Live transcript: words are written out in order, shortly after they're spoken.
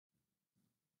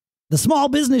The Small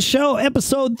Business Show,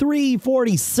 episode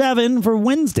 347 for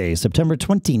Wednesday, September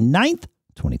 29th,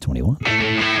 2021.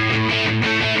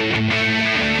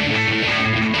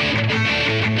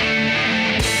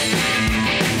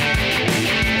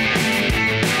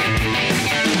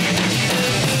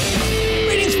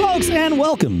 Greetings, folks, and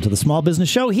welcome to the Small Business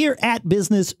Show here at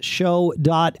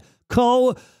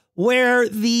businessshow.co, where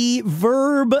the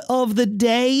verb of the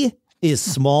day is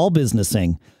small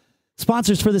businessing.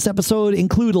 Sponsors for this episode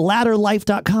include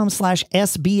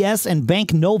ladderlife.com/SBS and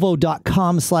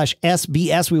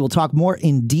banknovo.com/SBS. We will talk more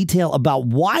in detail about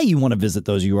why you want to visit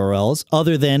those URLs,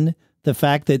 other than the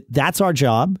fact that that's our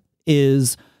job,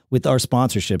 is with our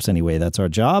sponsorships anyway. That's our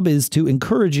job, is to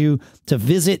encourage you to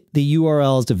visit the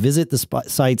URLs, to visit the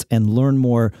sites and learn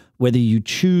more. Whether you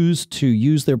choose to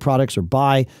use their products or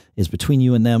buy is between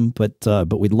you and them. But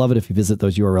we'd love it if you visit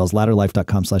those URLs,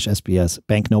 ladderlife.com/SBS,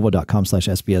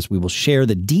 banknovo.com/SBS. We will share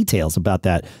the details about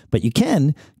that. But you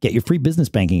can get your free business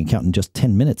banking account in just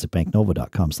 10 minutes at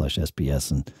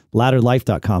banknovo.com/SBS. And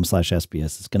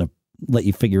ladderlife.com/SBS is going to let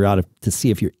you figure out to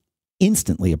see if you're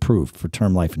instantly approved for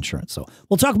term life insurance. So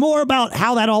we'll talk more about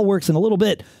how that all works in a little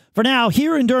bit. For now,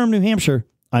 here in Durham, New Hampshire,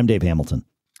 I'm Dave Hamilton.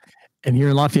 And here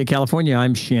in Lafayette, California,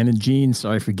 I'm Shannon Jean.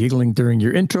 Sorry for giggling during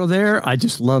your intro there. I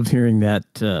just love hearing that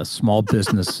small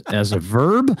business as a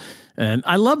verb. And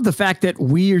I love the fact that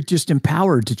we are just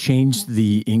empowered to change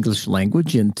the English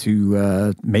language and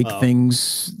to make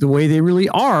things the way they really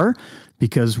are,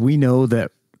 because we know that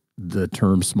the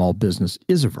term small business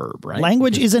is a verb, right?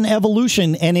 Language is an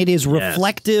evolution, and it is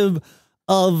reflective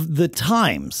of the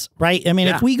times, right? I mean,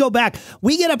 if we go back,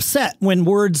 we get upset when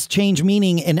words change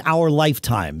meaning in our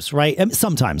lifetimes, right? I mean,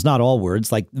 sometimes, not all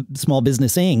words, like small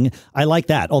businessing. I like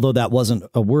that, although that wasn't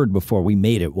a word before we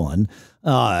made it one.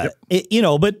 But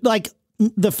like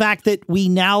the fact that we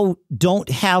now don't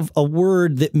have a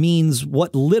word that means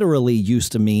what literally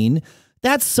used to mean,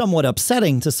 that's somewhat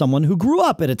upsetting to someone who grew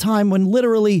up at a time when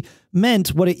literally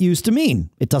meant what it used to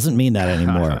mean. It doesn't mean that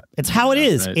anymore. It's how it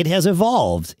is. Right. It has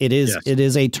evolved. It is It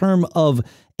is a term of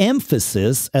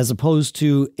emphasis as opposed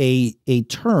to a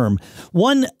term.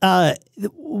 One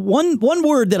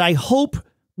word that I hope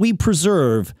we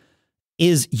preserve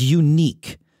is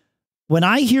unique. When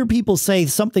I hear people say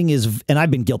something is, and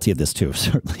I've been guilty of this too,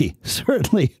 certainly,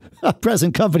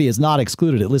 present company is not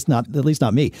excluded, at least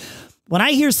not me. When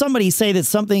I hear somebody say that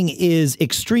something is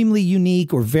extremely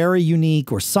unique or very unique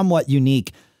or somewhat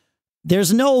unique,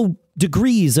 there's no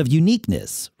degrees of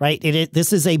uniqueness, right?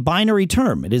 This is a binary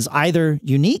term. It is either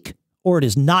unique or it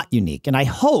is not unique. And I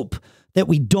hope that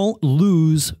we don't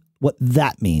lose what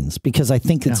that means, because I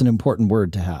think it's an important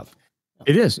word to have.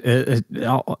 It is.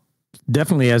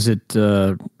 Definitely, as it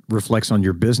reflects on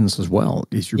your business as well.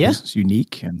 Is your business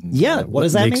unique? And what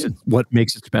does that mean? What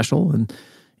makes it special? And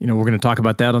we're going to talk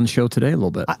about that on the show today a little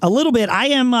bit. A little bit. I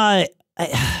am,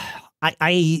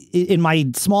 in my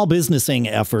small businessing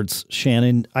efforts,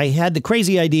 Shannon, I had the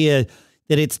crazy idea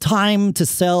that it's time to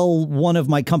sell one of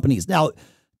my companies. Now,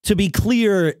 to be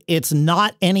clear, it's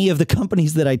not any of the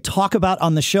companies that I talk about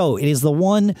on the show. It is the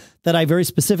one that I very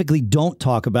specifically don't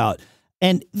talk about.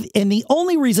 And the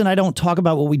only reason I don't talk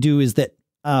about what we do is that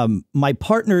my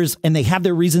partners, and they have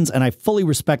their reasons, and I fully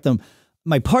respect them,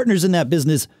 my partners in that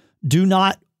business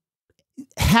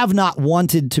have not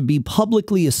wanted to be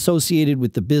publicly associated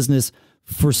with the business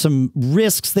for some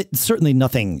risks that certainly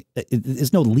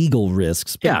there's no legal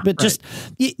risks, but just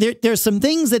there's some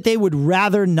things that they would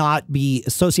rather not be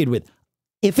associated with.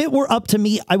 If it were up to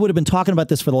me, I would have been talking about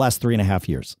this for the last 3.5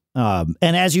 years. And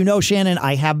as you know, Shannon,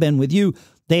 I have been with you.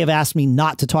 They have asked me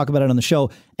not to talk about it on the show.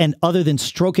 And other than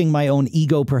stroking my own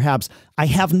ego, perhaps, I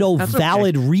have no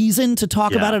valid reason to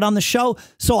talk about it on the show.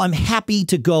 So I'm happy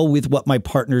to go with what my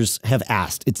partners have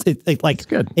asked. It's good.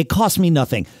 It costs me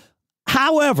nothing.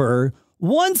 However,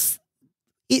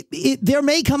 there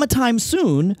may come a time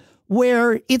soon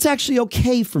where it's actually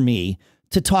okay for me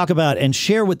to talk about and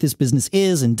share what this business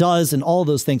is and does and all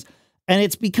those things. And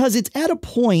it's because it's at a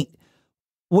point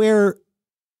where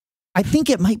I think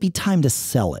it might be time to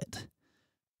sell it.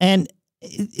 And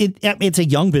it's a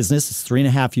young business. It's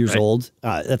 3.5 years old.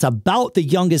 That's about the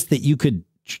youngest that you could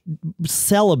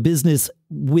sell a business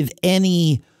with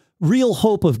any real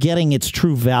hope of getting its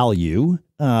true value.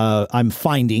 I'm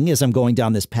finding as I'm going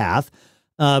down this path.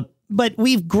 But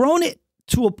we've grown it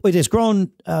it has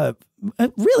grown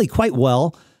really quite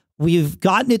well. We've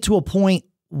gotten it to a point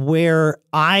where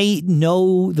I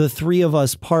know the three of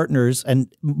us partners, and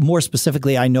more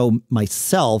specifically, I know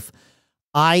myself.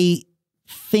 I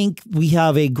think we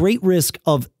have a great risk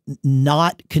of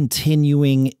not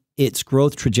continuing its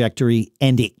growth trajectory,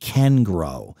 and it can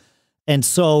grow. And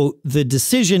so the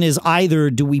decision is either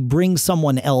do we bring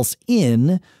someone else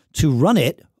in to run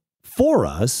it for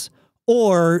us,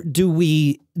 or do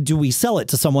we sell it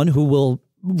to someone who will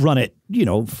run it,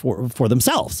 for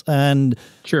themselves? And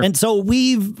sure. And so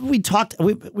we've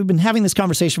been having this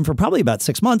conversation for probably about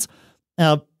 6 months,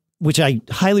 which I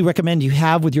highly recommend you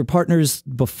have with your partners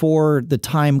before the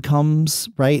time comes,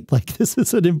 right? Like, this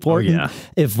is an important,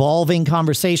 evolving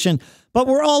conversation. But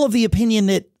we're all of the opinion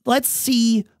that let's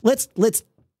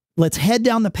head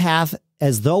down the path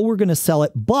as though we're going to sell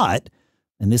it. But,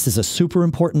 and this is a super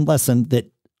important lesson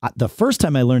that the first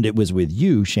time I learned it was with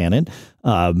you, Shannon.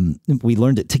 We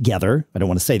learned it together. I don't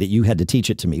want to say that you had to teach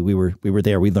it to me. We were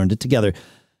there. We learned it together.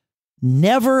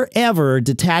 Never, ever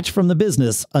detach from the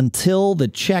business until the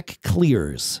check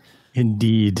clears.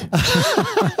 Indeed.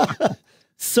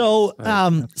 So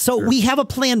we have a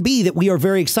plan B that we are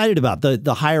very excited about,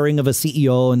 the hiring of a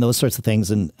CEO and those sorts of things.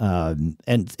 And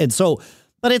so,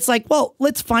 but it's like, well,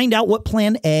 let's find out what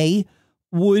plan A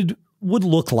would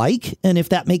look like. And if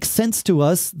that makes sense to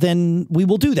us, then we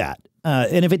will do that.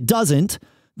 And if it doesn't,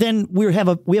 then we have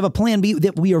a plan B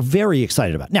that we are very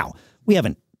excited about. Now, we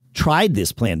haven't tried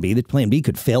this plan B. The plan B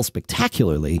could fail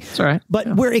spectacularly. That's all right.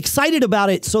 But we're excited about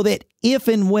it so that if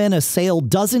and when a sale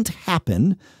doesn't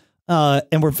happen,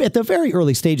 and we're at the very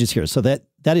early stages here, so that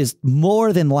is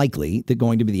more than likely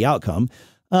going to be the outcome,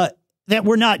 that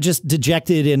we're not just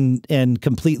dejected and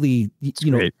completely,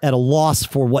 at a loss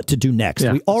for what to do next.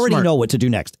 Yeah, we already know what to do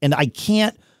next. And I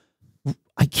can't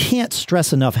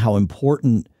stress enough how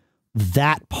important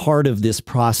that part of this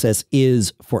process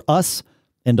is for us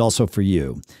and also for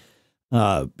you.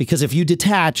 Because if you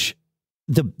detach,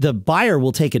 the buyer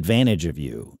will take advantage of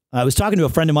you. I was talking to a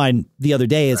friend of mine the other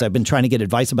day as I've been trying to get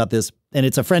advice about this, and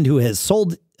it's a friend who has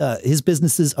sold his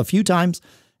businesses a few times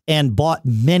and bought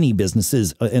many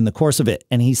businesses in the course of it.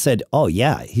 And he said, oh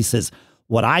yeah, he says,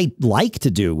 what I like to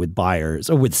do with buyers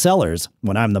or with sellers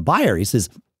when I'm the buyer, he says,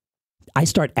 I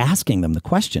start asking them the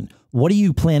question, what are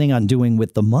you planning on doing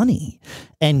with the money?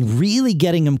 And really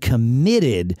getting them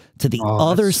committed to the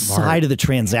other side of the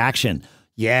transaction.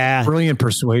 Yeah. Brilliant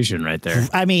persuasion right there.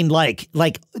 I mean, like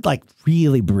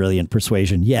really brilliant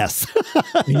persuasion. Yes.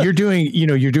 You're doing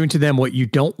to them what you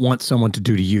don't want someone to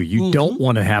do to you. You don't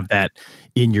want to have that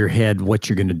in your head, what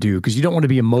you're going to do, because you don't want to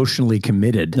be emotionally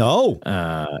committed. No,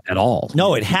 at all.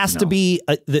 No, it has to be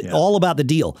all about the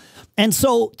deal. And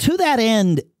so to that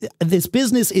end, this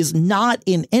business is not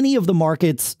in any of the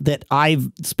markets that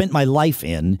I've spent my life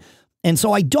in. And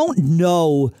so I don't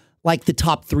know like the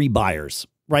top 3 buyers.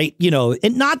 Right.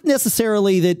 And not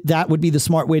necessarily that would be the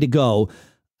smart way to go.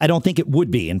 I don't think it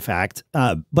would be, in fact.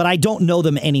 But I don't know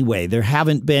them anyway. There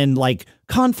haven't been like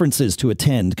conferences to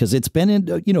attend because it's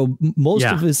been, most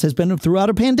of this has been throughout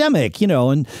a pandemic,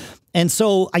 and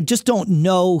so I just don't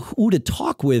know who to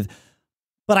talk with.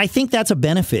 But I think that's a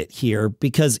benefit here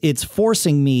because it's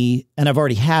forcing me, and I've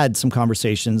already had some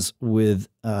conversations with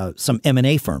some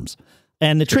M&A firms.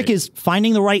 And the trick is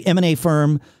finding the right M&A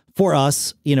firm for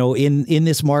us, in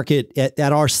this market at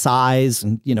our size,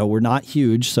 and, we're not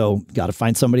huge. So got to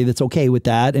find somebody that's okay with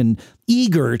that and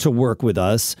eager to work with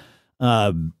us,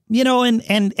 and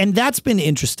that's been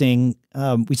interesting.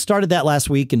 We started that last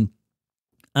week. And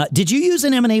did you use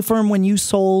an M&A firm when you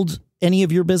sold any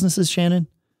of your businesses, Shannon?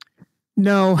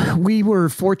 No, we were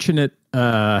fortunate,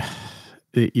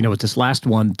 with this last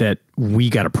one that we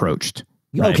got approached.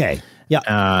 Right? Okay.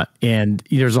 Yeah. And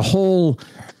there's a whole...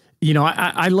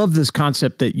 I love this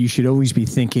concept that you should always be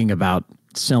thinking about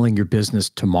selling your business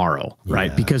tomorrow,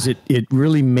 right? Because it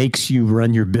really makes you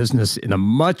run your business in a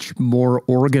much more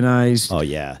organized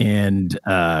and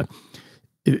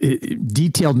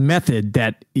detailed method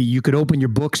that you could open your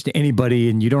books to anybody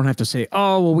and you don't have to say,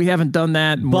 oh, well, we haven't done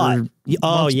that. And we're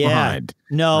behind.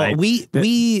 No,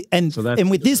 right? And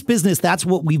with this business, that's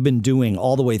what we've been doing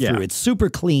all the way through. It's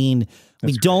super clean.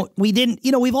 We've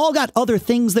all got other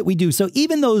things that we do. So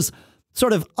even those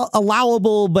sort of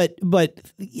allowable, but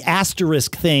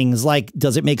asterisk things like,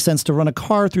 does it make sense to run a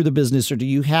car through the business? Or do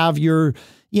you have your,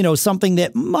 something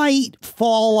that might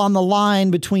fall on the line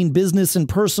between business and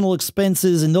personal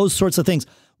expenses and those sorts of things?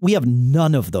 We have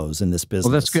none of those in this business.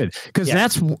 Well, that's good. Because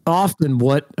that's often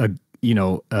what a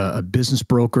business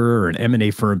broker or an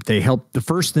M&A firm, the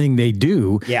first thing they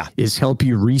do is help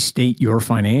you restate your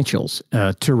financials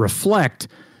to reflect,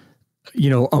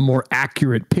 a more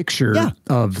accurate picture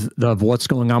of what's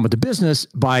going on with the business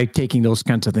by taking those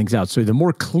kinds of things out. So the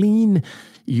more clean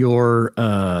your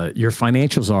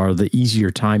financials are, the easier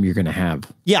time you're going to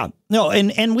have. Yeah, no.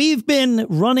 And we've been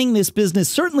running this business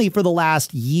certainly for the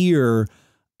last year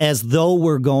as though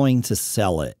we're going to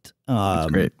sell it.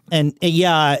 That's great. And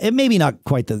yeah, it maybe not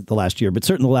quite the last year, but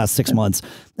certainly the last 6 months.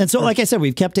 And so, like I said,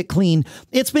 we've kept it clean.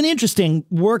 It's been interesting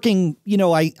working.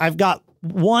 I've got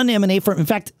one M&A firm. In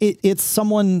fact, it's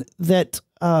someone that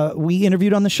we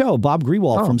interviewed on the show, Bob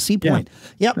Grewal from Seapoint.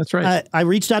 Yeah, yep, that's right. I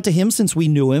reached out to him since we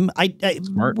knew him.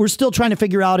 We're still trying to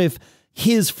figure out if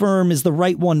his firm is the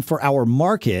right one for our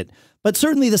market. But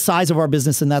certainly the size of our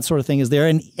business and that sort of thing is there.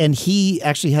 And he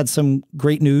actually had some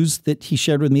great news that he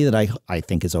shared with me that I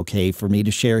think is okay for me to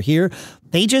share here.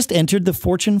 They just entered the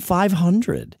Fortune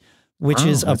 500, which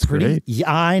is a pretty, great.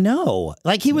 Yeah, I know.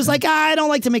 Like he was like, I don't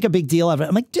like to make a big deal out of it.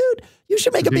 I'm like, dude, you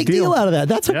should make a big deal out of that.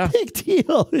 That's a big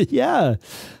deal. Yeah.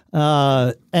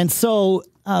 And so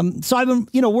I've been,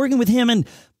 working with him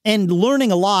and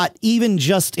learning a lot, even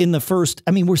just in the first.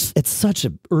 I mean, it's such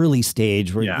an early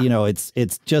stage where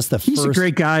it's just the first. He's a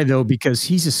great guy though because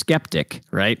he's a skeptic,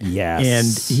 right? Yes,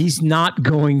 and he's not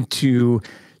going to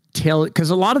tell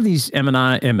because a lot of these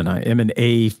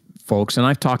M&A folks, and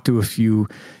I've talked to a few.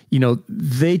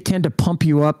 They tend to pump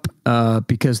you up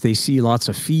because they see lots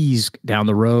of fees down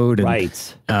the road, and,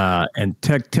 right? And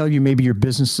tell you maybe your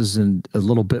business is in a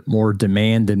little bit more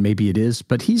demand than maybe it is.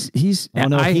 But he's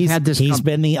been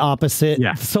the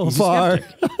opposite so far.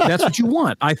 That's what you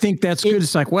want. I think that's good.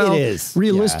 It's like, well,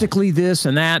 realistically, this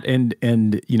and that,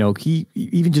 and he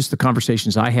even just the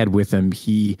conversations I had with him,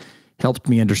 he helped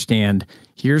me understand.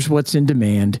 Here's what's in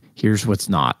demand. Here's what's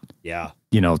not. Yeah.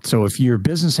 So if your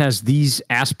business has these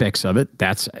aspects of it,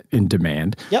 that's in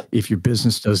demand. Yep. If your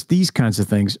business does these kinds of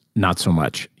things, not so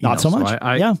much. Not so much.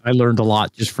 I learned a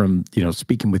lot just from,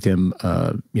 speaking with him,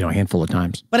 a handful of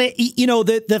times. But,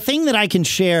 the thing that I can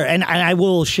share, and I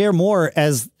will share more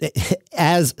as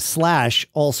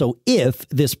also if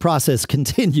this process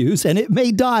continues, and it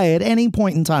may die at any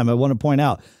point in time, I want to point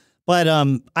out. But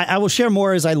I will share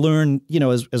more as I learn,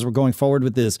 as we're going forward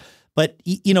with this. But,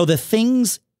 the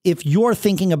things, if you're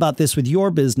thinking about this with your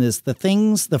business, the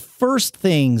first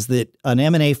things that an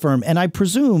M&A firm, and I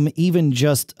presume even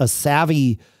just a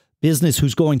savvy business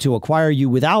who's going to acquire you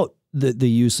without the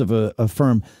use of a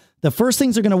firm, the first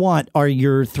things they're going to want are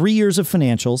your 3 years of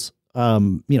financials,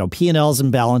 P&Ls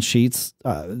and balance sheets,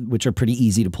 which are pretty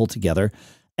easy to pull together.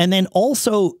 And then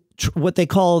also what they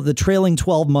call the trailing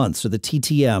 12 months or the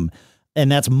TTM.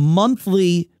 And that's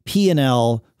monthly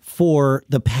P&L for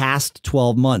the past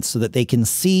 12 months so that they can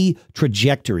see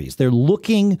trajectories. They're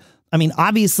looking,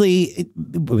 obviously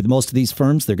with most of these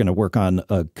firms, they're going to work on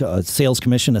a sales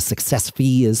commission, a success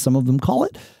fee, as some of them call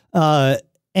it.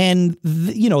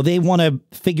 They want to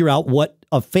figure out what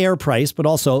a fair price, but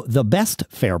also the best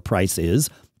fair price is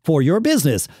for your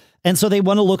business. And so they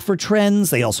want to look for trends.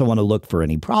 They also want to look for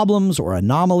any problems or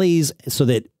anomalies so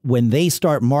that when they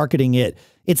start marketing it,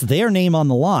 it's their name on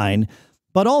the line.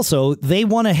 But also, they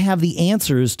want to have the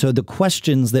answers to the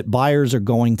questions that buyers are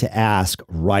going to ask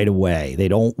right away. They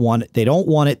don't want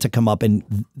it to come up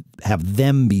and have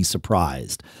them be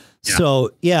surprised. Yeah.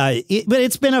 So, but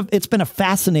it's been a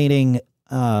fascinating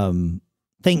thing.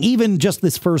 Even just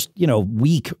this first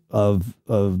week of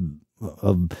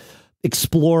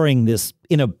exploring this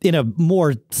in a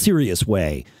more serious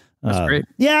way. That's great.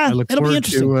 Yeah, I look forward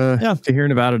to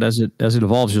hearing about it as it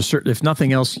evolves. If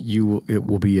nothing else, it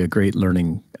will be a great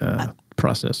learning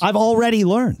process. I've already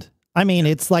learned.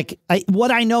 It's like what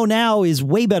I know now is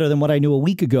way better than what I knew a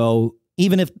week ago.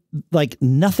 Even if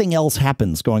nothing else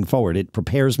happens going forward, it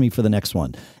prepares me for the next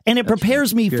one, and it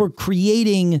prepares me for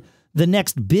creating the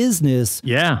next business.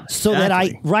 Yeah, so that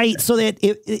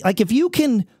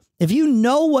if you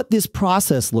know what this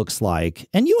process looks like,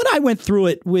 and you and I went through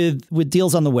it with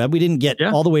Deals on the Web, we didn't get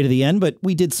all the way to the end, but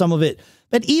we did some of it.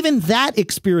 But even that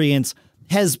experience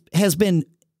has been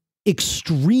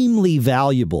extremely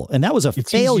valuable, and that was a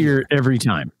failure every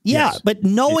time. Yeah, yes. But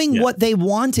knowing what they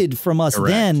wanted from us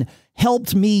then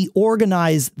helped me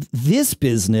organize this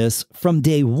business from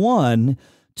day one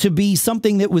to be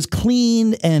something that was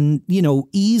clean and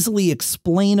easily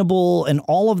explainable and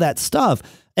all of that stuff.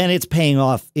 And it's paying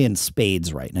off in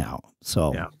spades right now.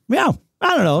 So yeah,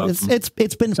 I don't know. Awesome.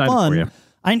 It's been fun.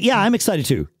 I'm excited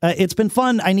too. It's been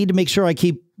fun. I need to make sure I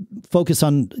keep focus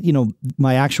on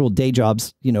my actual day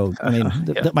jobs.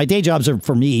 My day jobs are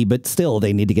for me, but still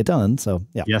they need to get done. So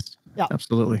yes,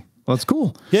 absolutely. Well, it's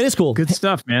cool. It is cool. Good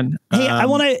stuff, man. Hey, I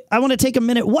want to take a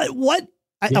minute. I want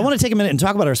to take a minute and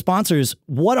talk about our sponsors.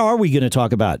 What are we going to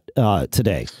talk about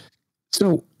today?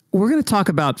 So we're going to talk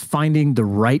about finding the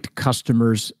right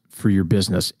customers for your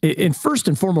business. And first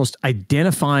and foremost,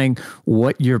 identifying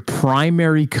what your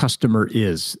primary customer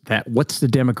is. What's the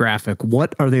demographic?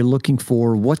 What are they looking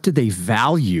for? What do they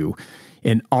value?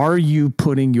 And are you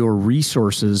putting your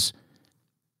resources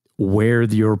where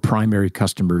your primary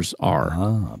customers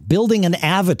are. Building an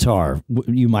avatar,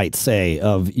 you might say,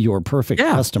 of your perfect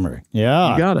customer.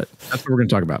 Yeah. You got it. That's what we're going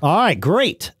to talk about. All right,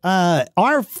 great.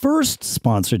 Our first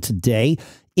sponsor today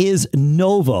is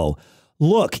Novo.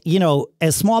 Look,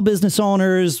 as small business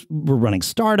owners, we're running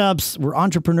startups, we're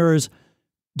entrepreneurs.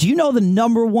 Do you know the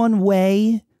number one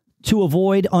way to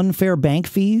avoid unfair bank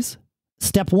fees?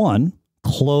 Step 1,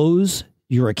 close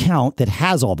your account that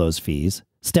has all those fees.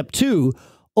 Step 2,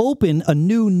 open a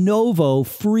new Novo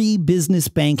free business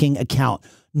banking account.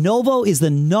 Novo is the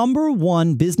number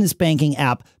one business banking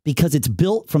app because it's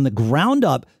built from the ground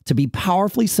up to be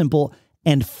powerfully simple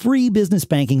and free business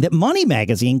banking that Money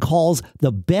Magazine calls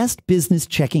the best business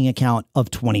checking account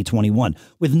of 2021.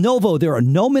 With Novo, there are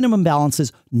no minimum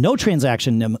balances, no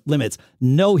transaction limits,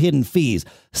 no hidden fees.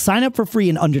 Sign up for free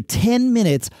in under 10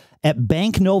 minutes at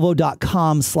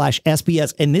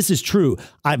banknovo.com/SBS. And this is true.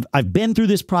 I've been through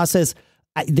this process.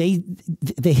 They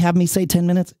have me say 10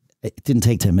 minutes. It didn't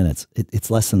take 10 minutes.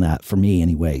 It's less than that for me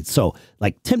anyway. So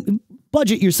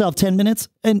budget yourself 10 minutes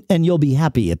and you'll be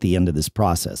happy at the end of this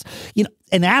process.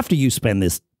 And after you spend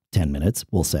this 10 minutes,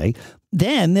 we'll say,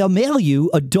 then they'll mail you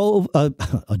a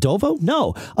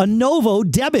Novo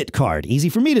debit card. Easy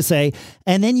for me to say.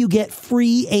 And then you get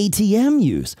free ATM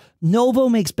use. Novo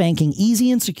makes banking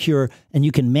easy and secure, and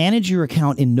you can manage your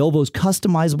account in Novo's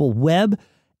customizable web,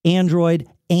 Android,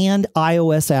 and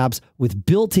iOS apps with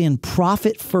built-in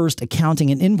profit-first accounting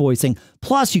and invoicing.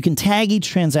 Plus, you can tag each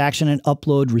transaction and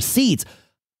upload receipts.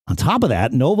 On top of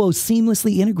that, Novo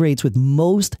seamlessly integrates with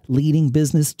most leading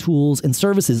business tools and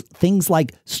services, things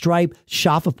like Stripe,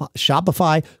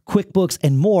 Shopify, QuickBooks,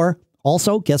 and more.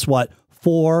 Also, guess what?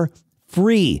 For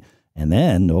free. And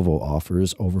then Novo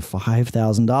offers over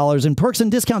 $5,000 in perks and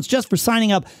discounts just for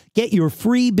signing up. Get your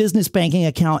free business banking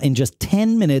account in just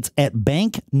 10 minutes at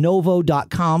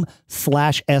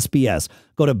banknovo.com/SBS.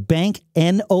 Go to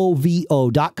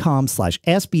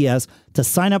banknovo.com/SBS to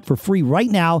sign up for free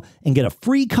right now and get a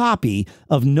free copy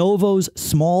of Novo's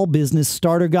Small Business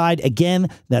Starter Guide. Again,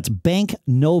 that's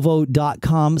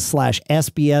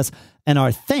banknovo.com/SBS. And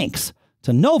our thanks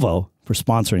to Novo for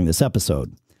sponsoring this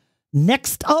episode.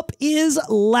 Next up is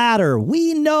Ladder.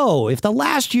 We know if the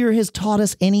last year has taught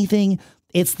us anything,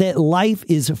 it's that life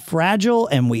is fragile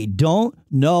and we don't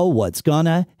know what's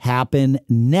gonna happen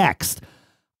next.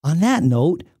 On that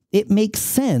note, it makes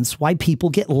sense why people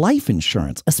get life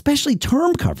insurance, especially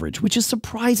term coverage, which is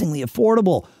surprisingly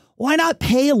affordable. Why not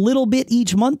pay a little bit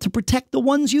each month to protect the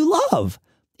ones you love?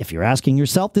 If you're asking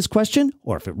yourself this question,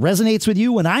 or if it resonates with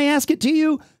you when I ask it to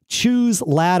you, choose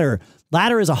Ladder.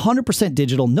 Ladder is 100%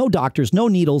 digital, no doctors, no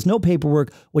needles, no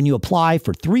paperwork when you apply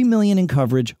for $3 million in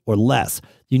coverage or less.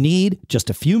 You need just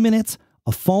a few minutes,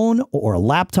 a phone or a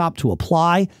laptop to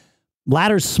apply.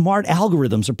 Ladder's smart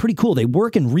algorithms are pretty cool. They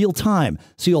work in real time,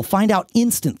 so you'll find out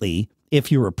instantly if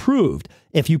you're approved.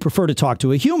 If you prefer to talk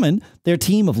to a human, their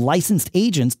team of licensed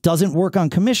agents doesn't work on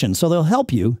commission, so they'll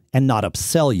help you and not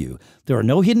upsell you. There are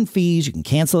no hidden fees. You can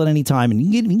cancel at any time, and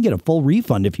you can get a full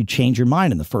refund if you change your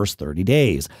mind in the first 30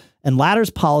 days. And Ladder's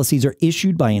policies are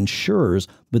issued by insurers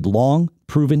with long,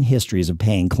 proven histories of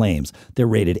paying claims. They're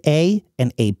rated A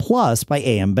and A+ by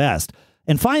AM Best.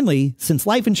 And finally, since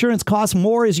life insurance costs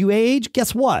more as you age,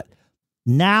 guess what?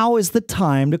 Now is the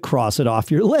time to cross it off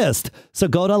your list. So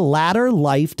go to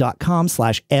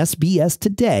ladderlife.com/SBS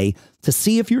today to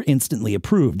see if you're instantly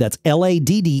approved. That's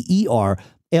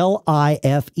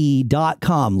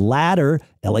LADDERLIFE.com. Ladder,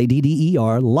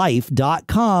 LADDER,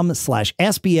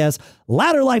 life.com/SBS.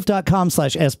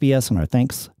 Ladderlife.com/SBS. And our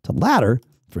thanks to Ladder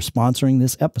for sponsoring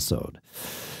this episode.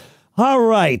 All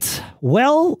right.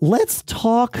 Well, let's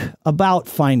talk about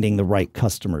finding the right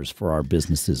customers for our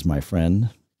businesses, my friend.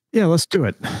 Yeah, let's do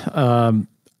it. I'm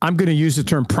going to use the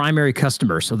term primary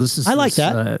customer. So this is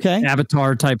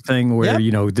avatar type thing where,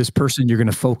 this person you're going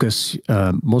to focus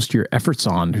most of your efforts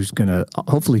on, who's going to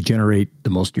hopefully generate the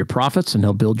most of your profits and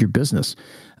help build your business.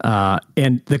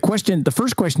 And the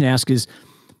first question to ask is,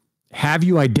 have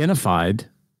you identified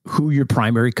who your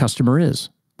primary customer is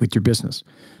with your business?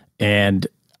 And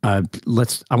I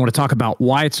want to talk about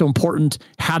why it's so important,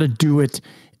 how to do it.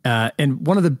 And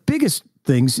one of the biggest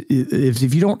things is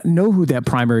if you don't know who that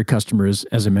primary customer is,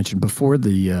 as I mentioned before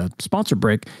the sponsor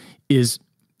break, is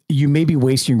you may be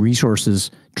wasting resources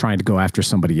trying to go after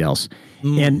somebody else.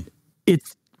 And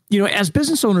it's, as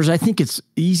business owners, I think it's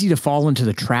easy to fall into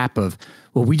the trap of,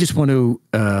 well, we just want to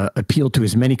appeal to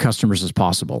as many customers as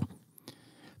possible.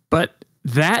 But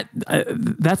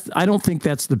I don't think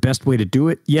that's the best way to do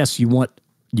it. Yes, you want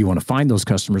to find those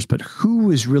customers, but who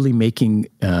is really making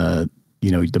the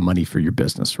money for your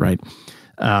business, right?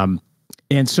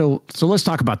 And so let's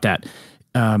talk about that.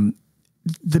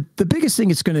 the biggest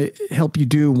thing it's going to help you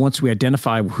do once we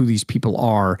identify who these people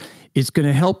are, it's going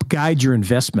to help guide your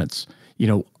investments. You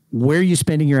know, where are you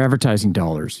spending your advertising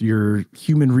dollars, your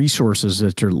human resources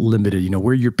that are limited, you know,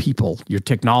 where are your people, your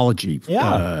technology,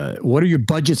 what are your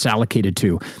budgets allocated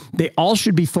to? They all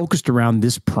should be focused around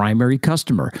this primary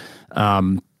customer.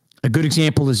 A good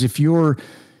example is if you're,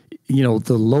 you know,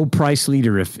 the low price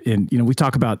leader, you know, we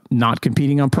talk about not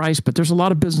competing on price, but there's a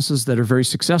lot of businesses that are very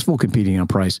successful competing on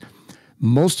price.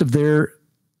 Most of their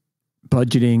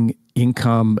budgeting,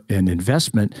 income, and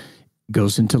investment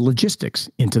goes into logistics,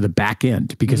 into the back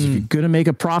end. Because if you're going to make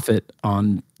a profit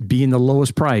on being the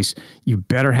lowest price, you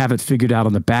better have it figured out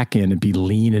on the back end and be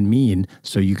lean and mean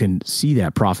so you can see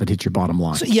that profit hit your bottom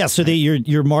line. So, so that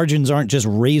your margins aren't just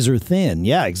razor thin.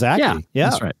 Yeah, exactly. Yeah,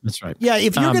 that's right. That's right. Yeah,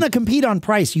 if you're going to compete on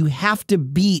price, you have to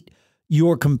beat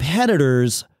your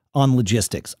competitors on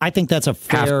logistics. I think that's a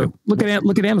fair look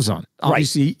at Amazon.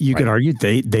 Obviously, you could argue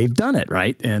they've done it,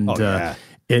 right? And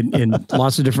in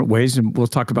lots of different ways, and we'll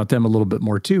talk about them a little bit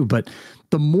more too. But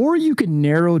the more you can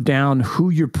narrow down who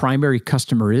your primary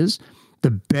customer is,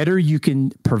 the better you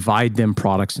can provide them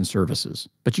products and services.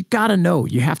 But you got to know,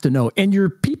 you have to know, and your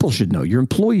people should know, your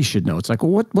employees should know. It's like,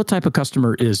 well, what type of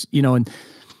customer is, you know, and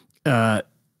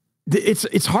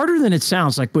it's harder than it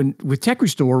sounds. Like with Tech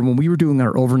Restore, when we were doing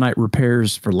our overnight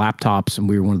repairs for laptops, and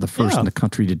we were one of the first in the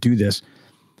country to do this,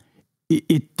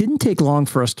 it didn't take long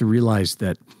for us to realize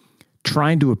that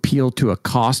trying to appeal to a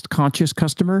cost-conscious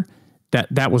customer,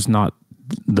 that was not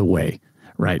the way,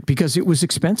 right? Because it was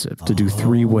expensive to do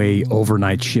three-way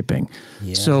overnight shipping.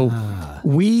 Yeah. So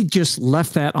we just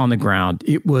left that on the ground.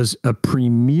 It was a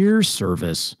premier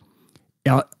service,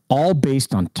 all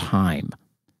based on time.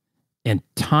 And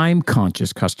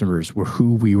time-conscious customers were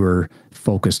who we were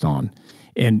focused on.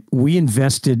 And we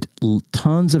invested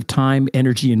tons of time,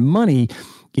 energy, and money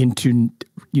into,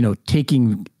 you know,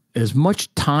 taking as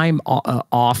much time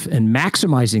off and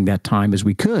maximizing that time as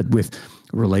we could with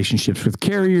relationships with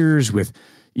carriers, with,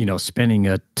 you know, spending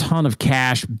a ton of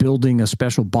cash building a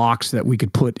special box that we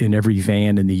could put in every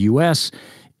van in the U.S.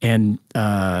 and,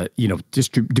 you know,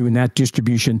 doing that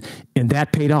distribution. And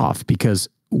that paid off because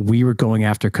we were going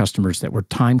after customers that were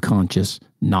time conscious,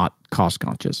 not cost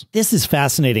conscious. This is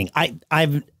fascinating.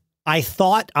 I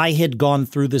thought I had gone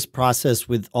through this process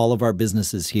with all of our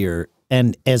businesses here.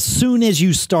 And as soon as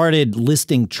you started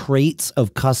listing traits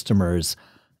of customers,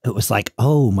 it was like,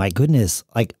 oh my goodness.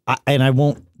 Like, and I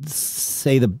won't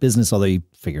say the business, although you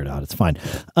figure it out. It's fine.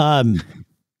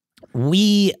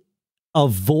 We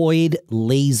avoid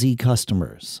lazy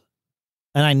customers.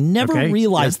 And I never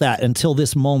realized that until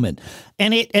this moment.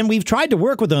 And we've tried to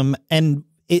work with them, and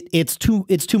it's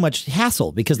too much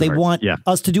hassle because they want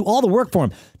us to do all the work for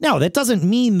them. Now, that doesn't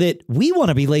mean that we want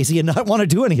to be lazy and not want to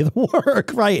do any of the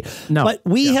work, right? No. But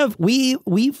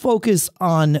we focus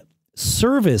on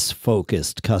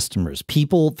service-focused customers,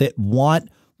 people that want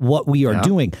what we are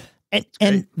doing.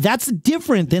 And that's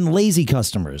different than lazy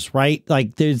customers, right?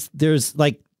 Like there's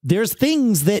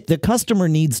things that the customer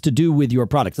needs to do with your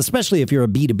products, especially if you're a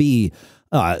B2B,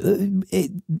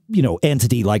 you know,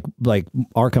 entity like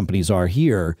our companies are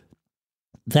here,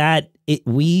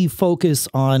 we focus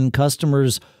on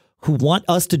customers who want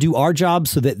us to do our job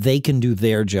so that they can do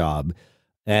their job.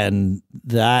 And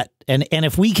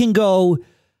if we can go,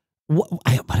 what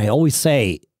I always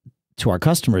say to our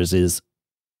customers is,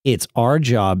 it's our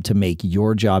job to make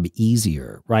your job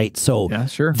easier, right? So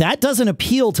that doesn't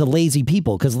appeal to lazy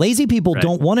people because lazy people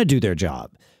don't want to do their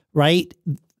job, right?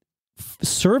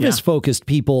 Service-focused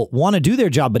people want to do their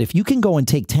job, but if you can go and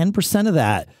take 10% of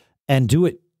that and do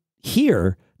it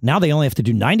here, now they only have to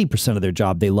do 90% of their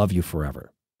job. They love you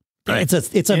forever. Right.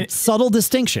 It's a subtle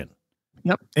distinction.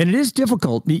 Yep. And it is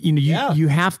difficult. You know, you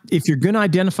have, if you're going to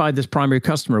identify this primary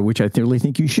customer, which I really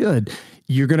think you should,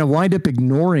 you're going to wind up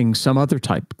ignoring some other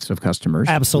types of customers.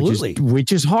 Absolutely.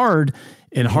 Which is hard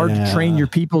and hard to train your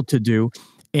people to do.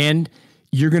 And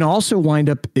you're going to also wind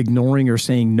up ignoring or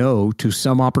saying no to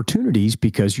some opportunities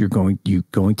because you're going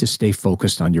to stay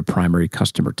focused on your primary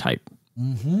customer type.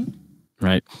 Mm-hmm.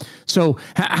 Right. So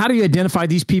how do you identify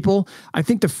these people? I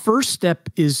think the first step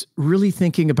is really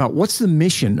thinking about what's the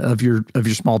mission of your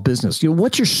small business. You know,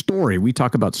 what's your story? We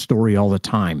talk about story all the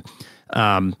time.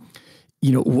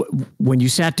 You know, when you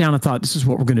sat down and thought, this is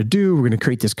what we're going to do, we're going to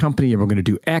create this company and we're going to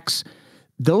do X,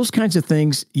 those kinds of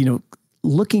things, you know,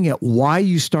 looking at why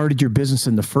you started your business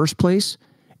in the first place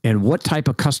and what type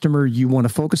of customer you want to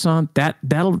focus on, that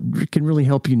can really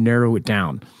help you narrow it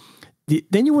down.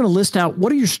 Then you want to list out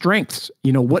what are your strengths,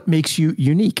 you know, what makes you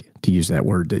unique, to use that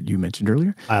word that you mentioned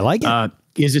earlier. I like it.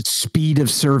 Is it speed of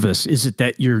service? Is it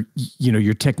that your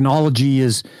technology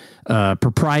is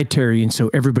proprietary, and so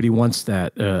everybody wants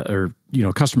that, or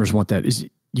customers want that? Is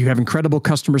you have incredible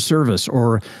customer service,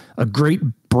 or a great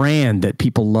brand that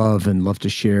people love and love to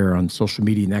share on social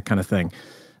media and that kind of thing?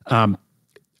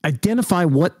 Identify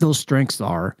what those strengths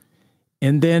are,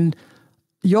 and then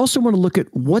you also want to look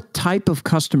at what type of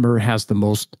customer has the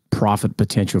most profit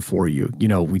potential for you.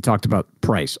 We talked about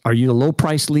price. Are you a low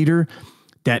price leader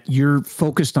that you're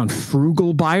focused on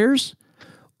frugal buyers,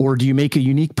 or do you make a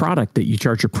unique product that you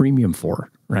charge a premium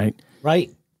for? Right.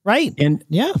 And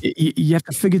you have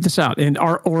to figure this out. And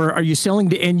are you selling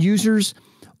to end users,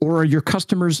 or are your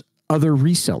customers other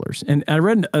resellers? And I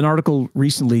read an article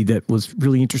recently that was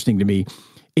really interesting to me.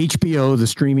 HBO, the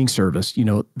streaming service,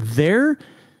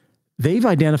 they've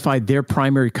identified their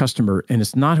primary customer, and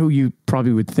it's not who you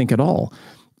probably would think at all.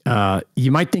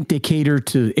 You might think they cater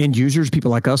to end users,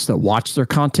 people like us that watch their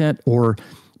content, or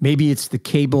maybe it's the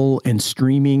cable and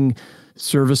streaming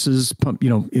services,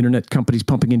 internet companies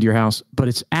pumping into your house. But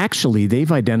it's actually,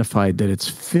 they've identified that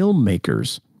it's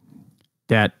filmmakers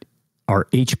that are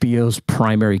HBO's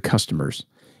primary customers.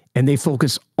 And they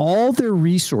focus all their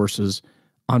resources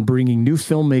on bringing new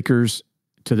filmmakers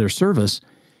to their service.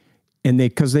 And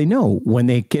because they know when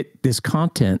they get this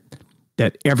content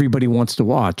that everybody wants to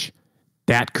watch,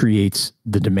 that creates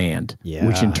the demand,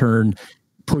 which in turn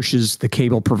pushes the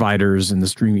cable providers and the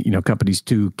streaming companies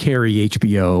to carry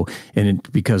HBO,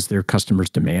 because their customers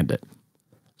demand it.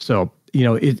 So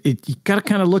you got to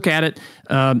kind of look at it,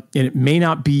 and it may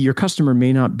not be, your customer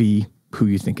may not be who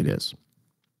you think it is.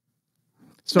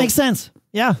 So makes sense.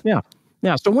 Yeah.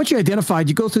 So once you identified,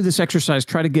 you go through this exercise,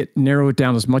 try to narrow it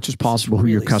down as much as possible who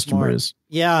your customer is.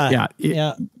 Yeah.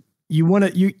 You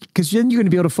want to, because then you're going to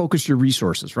be able to focus your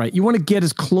resources, right? You want to get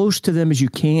as close to them as you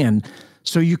can,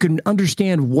 so you can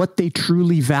understand what they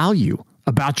truly value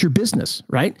about your business,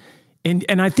 right? And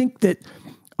I think that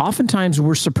oftentimes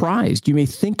we're surprised. You may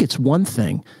think it's one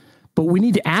thing, but we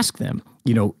need to ask them.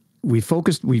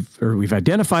 We've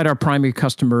identified our primary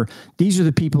customer. These are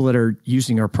the people that are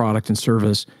using our product and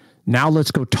service. Now let's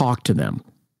go talk to them,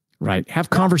 right? Have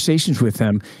conversations with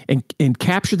them and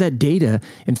capture that data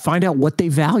and find out what they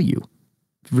value.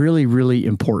 Really, really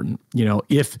important.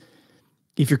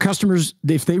 If your customers,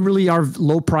 if they really are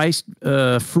low priced,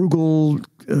 frugal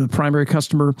primary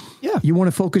customer, you want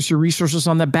to focus your resources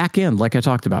on that back end, like I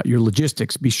talked about, your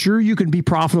logistics. Be sure you can be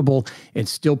profitable and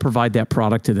still provide that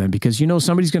product to them, because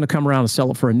somebody's going to come around and sell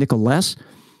it for a nickel less.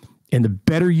 And the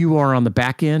better you are on the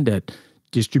back end at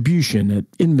distribution, at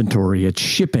inventory, at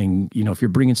shipping, if you're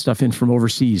bringing stuff in from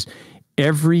overseas,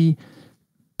 every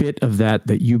bit of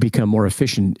that you become more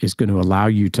efficient is going to allow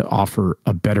you to offer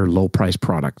a better low price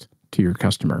product to your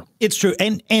customer. It's true.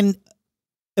 And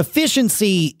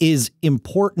efficiency is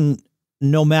important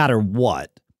no matter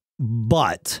what,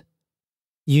 but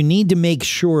you need to make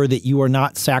sure that you are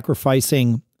not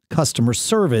sacrificing customer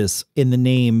service in the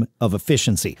name of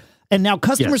efficiency. And now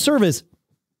customer service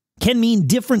can mean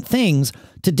different things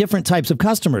to different types of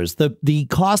customers. The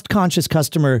cost-conscious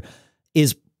customer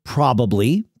is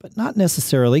probably, but not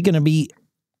necessarily, going to be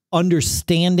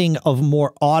understanding of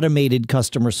more automated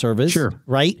customer service,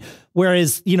 right?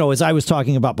 Whereas, as I was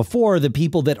talking about before, the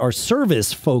people that are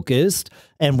service focused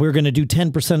and we're going to do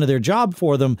 10% of their job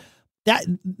for them,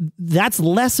 that's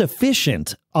less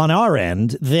efficient on our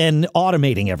end than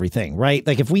automating everything, right?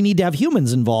 Like if we need to have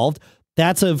humans involved,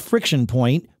 that's a friction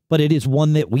point, but it is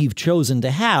one that we've chosen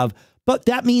to have. But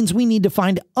that means we need to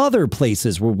find other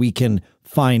places where we can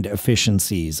find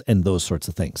efficiencies and those sorts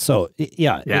of things. So you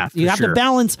have to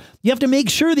balance. You have to make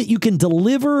sure that you can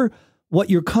deliver what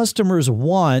your customers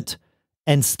want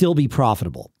and still be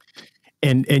profitable.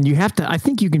 And you have to, I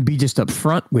think you can be just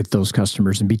upfront with those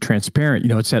customers and be transparent.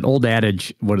 It's that old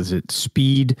adage, what is it?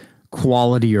 Speed,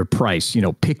 quality, or price,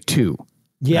 pick two.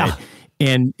 Yeah. Right?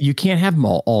 And you can't have them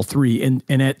all three. And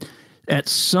at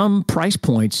some price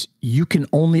points, you can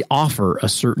only offer a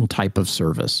certain type of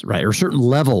service, right? Or a certain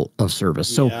level of service.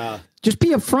 So just be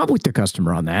upfront with the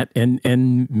customer on that,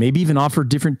 and maybe even offer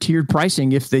different tiered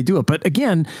pricing if they do it. But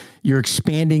again, you're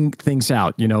expanding things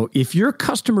out. If your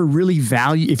customer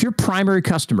if your primary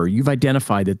customer, you've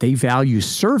identified that they value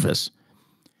service,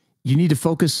 you need to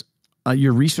focus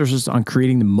your resources on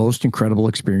creating the most incredible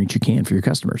experience you can for your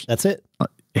customers. That's it.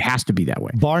 It has to be that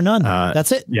way. Bar none.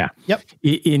 That's it. Yeah. Yep.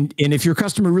 And if your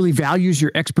customer really values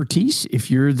your expertise, if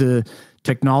you're the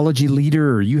technology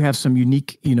leader or you have some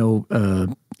unique,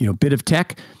 bit of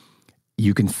tech,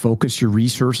 you can focus your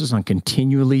resources on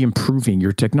continually improving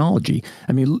your technology.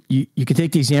 I mean, you can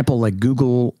take the example like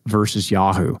Google versus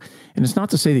Yahoo. And it's not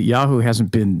to say that Yahoo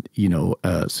hasn't been,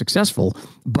 successful,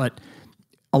 but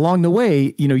along the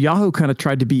way, Yahoo kind of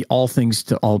tried to be all things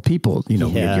to all people. We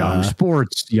had Yahoo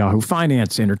Sports, Yahoo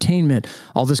Finance, entertainment,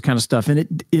 all this kind of stuff.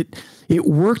 And it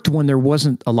worked when there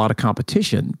wasn't a lot of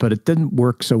competition, but it didn't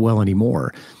work so well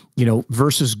anymore,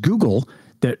 versus Google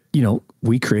that,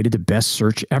 we created the best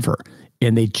search ever.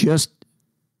 And they just,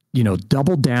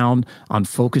 doubled down on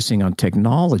focusing on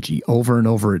technology over and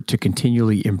over to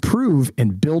continually improve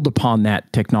and build upon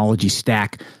that technology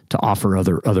stack to offer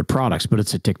other products. But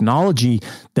it's a technology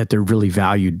that they're really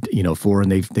valued, for, and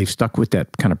they've stuck with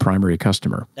that kind of primary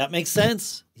customer. That makes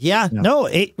sense. Yeah. No,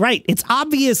 right. It's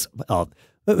obvious. Oh,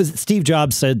 it was Steve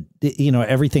Jobs said,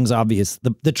 everything's obvious.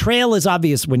 The trail is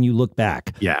obvious when you look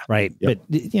back. Yeah. Right. Yep.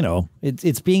 But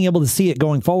it's being able to see it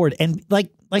going forward. And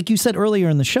like you said earlier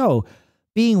in the show,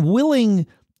 being willing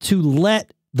to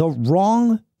let the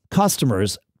wrong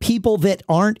customers, people that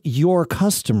aren't your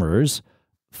customers,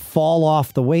 fall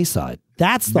off the wayside.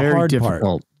 That's the hard part.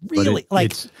 Really,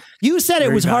 you said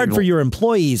it was hard for your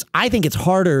employees. I think it's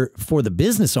harder for the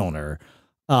business owner.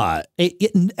 The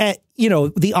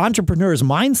entrepreneur's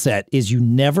mindset is you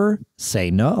never say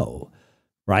no,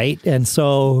 right? And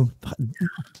so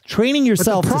training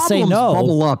yourself to say no.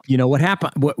 Bubble up. What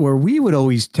happened? Where we would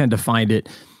always tend to find it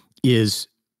is,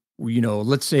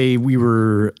 let's say we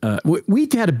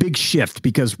had a big shift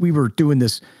because we were doing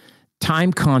this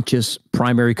time conscious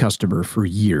primary customer for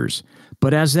years.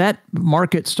 But as that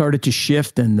market started to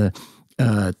shift and the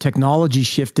technology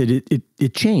shifted,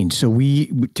 it changed. So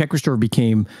TechRestore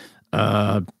became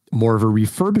more of a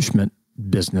refurbishment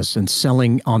business and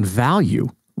selling on value,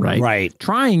 right? Right.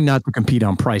 Trying not to compete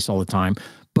on price all the time,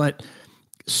 but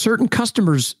certain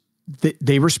customers,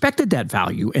 they respected that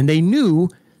value and they knew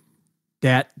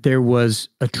that there was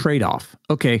a trade-off.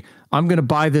 Okay, I'm going to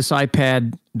buy this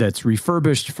iPad that's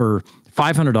refurbished for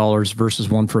 $500 versus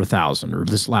one for $1,000, or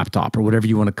this laptop, or whatever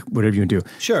you want to do.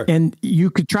 Sure. And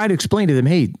you could try to explain to them,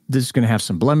 hey, this is going to have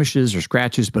some blemishes or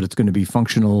scratches, but it's going to be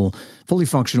functional, fully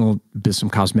functional, with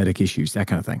some cosmetic issues, that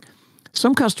kind of thing.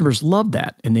 Some customers loved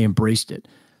that and they embraced it,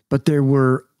 but there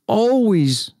were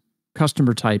always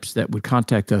customer types that would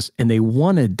contact us and they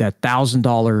wanted that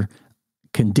 $1,000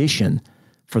 condition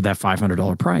for that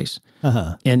 $500 price.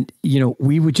 And,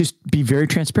 we would just be very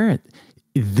transparent.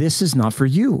 This is not for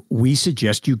you. We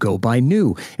suggest you go buy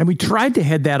new. And we tried to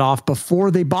head that off before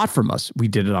they bought from us. We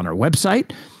did it on our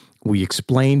website. We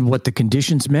explained what the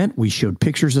conditions meant. We showed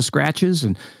pictures of scratches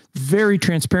and very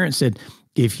transparent said,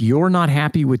 if you're not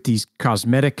happy with these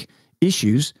cosmetic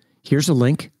issues, here's a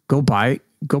link, go buy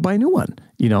a new one,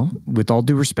 with all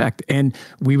due respect. And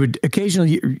we would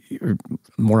occasionally, or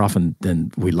more often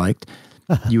than we liked,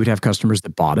 you would have customers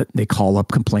that bought it. They call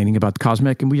up complaining about the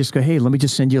cosmetic, and we just go, hey, let me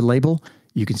just send you a label.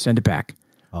 You can send it back.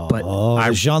 But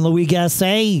Jean-Louis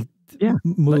Gasset. Yeah,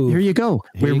 here you go.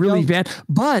 We're really bad.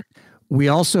 But we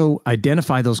also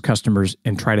identify those customers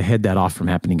and try to head that off from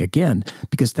happening again,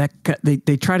 because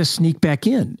they try to sneak back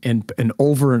in and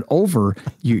over,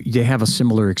 they have a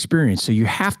similar experience. So you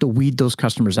have to weed those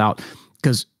customers out,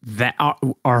 because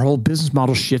our whole business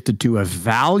model shifted to a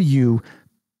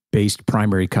value-based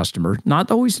primary customer,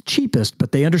 not always the cheapest,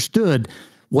 but they understood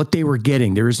what they were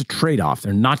getting. There is a trade-off.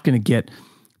 They're not going to get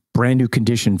brand new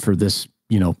condition for this,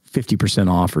 50%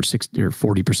 off or 60 or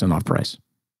 40% off price.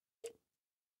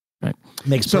 Right.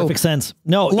 Makes perfect sense.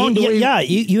 No,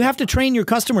 you have to train your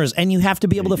customers and you have to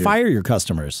be able to fire your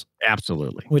customers.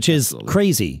 Absolutely. Which is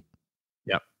crazy.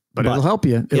 Yep. But it'll help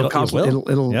you.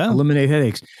 It'll eliminate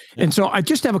headaches. Yeah. And so I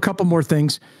just have a couple more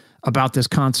things about this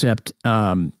concept.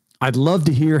 I'd love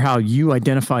to hear how you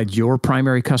identified your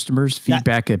primary customers.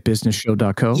 Feedback at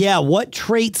businessshow.co. Yeah. What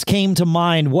traits came to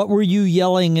mind? What were you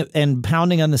yelling and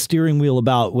pounding on the steering wheel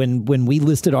about when we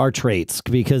listed our traits?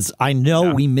 Because I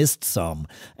know we missed some,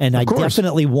 and I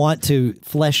definitely want to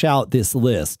flesh out this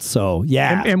list. So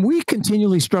yeah. And we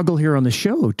continually struggle here on the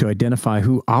show to identify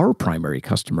who our primary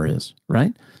customer is,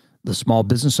 right? The small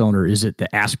business owner? Is it the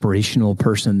aspirational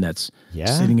person that's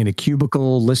sitting in a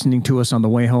cubicle, listening to us on the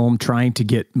way home, trying to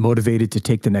get motivated to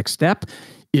take the next step?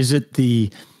 Is it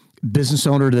the business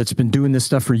owner that's been doing this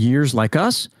stuff for years like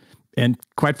us? And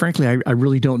quite frankly, I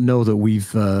really don't know that we've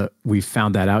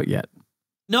found that out yet.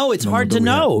 No, it's hard to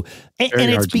know. And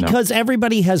it's because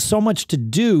everybody has so much to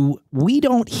do. We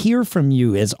don't hear from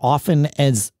you as often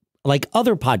as like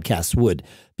other podcasts would,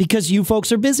 because you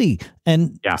folks are busy.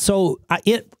 And so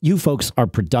you folks are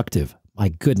productive. My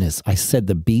goodness, I said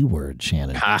the B word,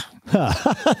 Shannon.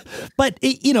 But,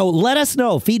 let us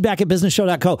know. Feedback at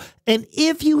businessshow.co. And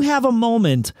if you have a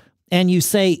moment and you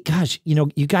say, gosh,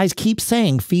 you guys keep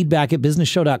saying feedback at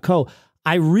businessshow.co.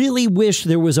 I really wish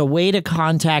there was a way to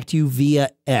contact you via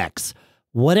X.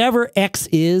 Whatever X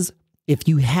is, if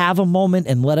you have a moment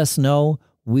and let us know,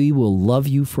 we will love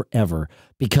you forever,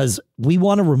 because we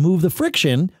want to remove the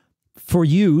friction for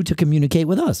you to communicate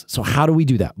with us. So how do we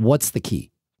do that? What's the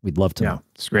key? We'd love to know.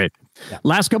 It's great. Yeah.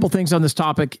 Last couple things on this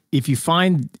topic. If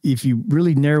you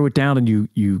really narrow it down and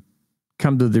you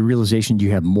come to the realization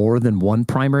you have more than one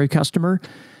primary customer,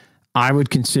 I would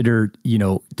consider,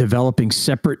 developing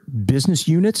separate business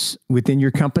units within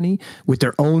your company with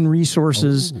their own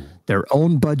resources, their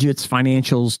own budgets,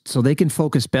 financials, so they can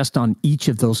focus best on each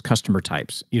of those customer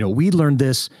types. We learned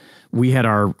this. We had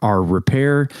our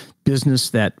repair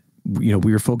business that, we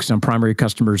were focused on primary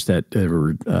customers that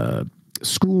were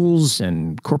schools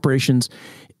and corporations.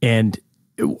 And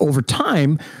over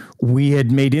time, we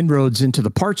had made inroads into the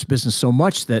parts business so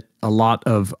much that a lot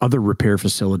of other repair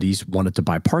facilities wanted to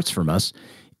buy parts from us.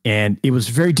 And it was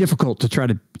very difficult to try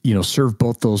to, serve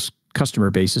both those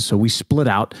customer bases. So we split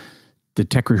out the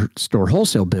Tech Restore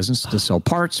wholesale business to sell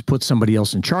parts, put somebody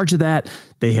else in charge of that.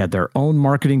 They had their own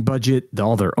marketing budget,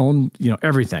 all their own,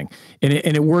 everything. And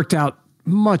it worked out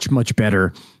much, much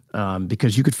better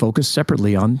because you could focus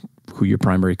separately on who your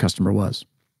primary customer was.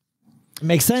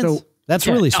 Makes sense. So, that's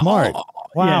really smart.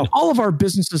 Wow. Yeah, all of our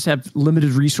businesses have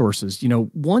limited resources.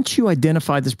 Once you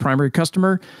identify this primary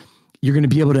customer, you're going to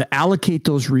be able to allocate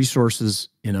those resources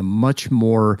in a much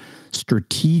more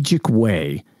strategic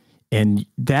way. And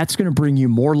that's going to bring you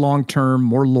more long-term,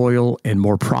 more loyal, and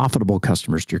more profitable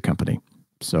customers to your company.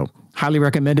 So highly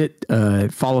recommend it.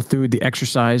 Follow through the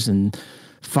exercise and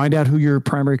find out who your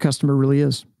primary customer really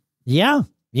is. Yeah.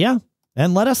 Yeah.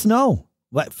 And let us know.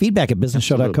 Feedback at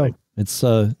businessshow.co. It's,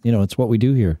 it's what we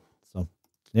do here. So,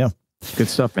 yeah. Good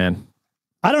stuff, man.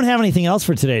 I don't have anything else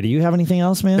for today. Do you have anything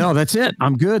else, man? No, that's it.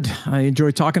 I'm good. I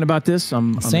enjoy talking about this.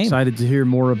 I'm excited to hear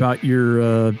more about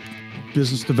your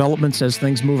business developments as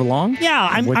things move along. Yeah,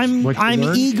 I'm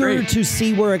eager to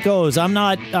see where it goes. I'm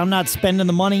not spending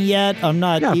the money yet. I'm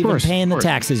not even paying the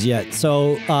taxes yet.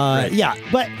 So, yeah,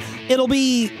 but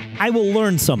I will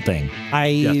learn something.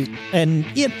 And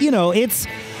it's,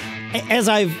 as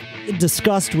I've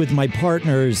discussed with my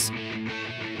partners,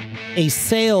 a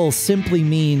sale simply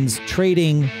means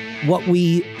trading what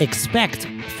we expect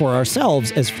for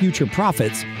ourselves as future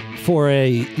profits for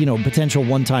a, potential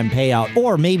one-time payout,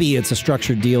 or maybe it's a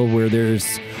structured deal where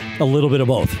there's a little bit of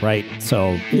both, right?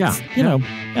 So it's,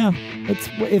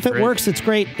 if it works, it's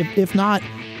great. If not,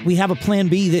 we have a plan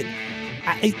B that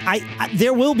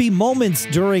there will be moments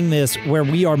during this where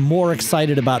we are more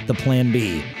excited about the plan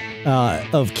B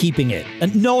of keeping it,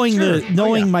 and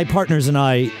knowing my partners and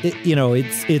I,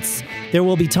 it's there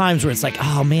will be times where it's like,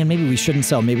 oh man, maybe we shouldn't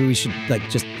sell. Maybe we should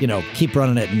just keep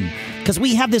running it, and because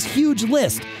we have this huge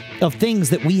list of things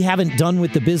that we haven't done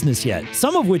with the business yet,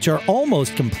 some of which are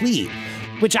almost complete,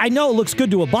 which I know looks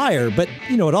good to a buyer, but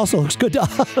it also looks good to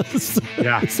us.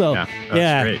 Yeah. So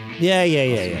great.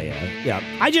 Yeah.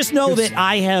 I just know that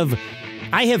I have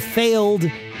failed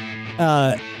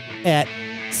at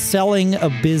selling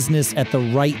a business at the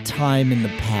right time in the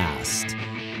past.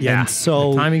 Yeah. And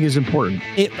so timing is important.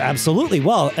 Absolutely.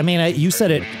 Well, I mean, you said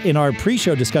it in our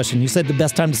pre-show discussion. You said the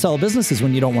best time to sell a business is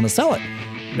when you don't want to sell it.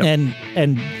 Yep.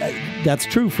 And that's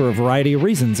true for a variety of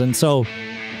reasons. And so,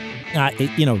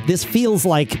 this feels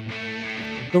like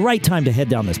the right time to head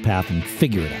down this path and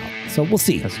figure it out. So we'll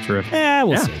see. That's terrific.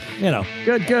 We'll see.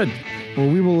 Good. Well,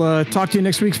 we will talk to you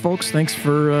next week, folks. Thanks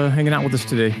for hanging out with us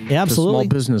today. Yeah, absolutely. Small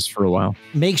business for a while.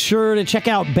 Make sure to check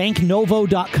out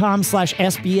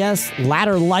banknovo.com/SBS,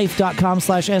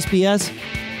 ladderlife.com/SBS,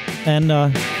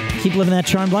 and keep living that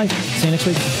charmed life. See you next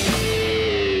week.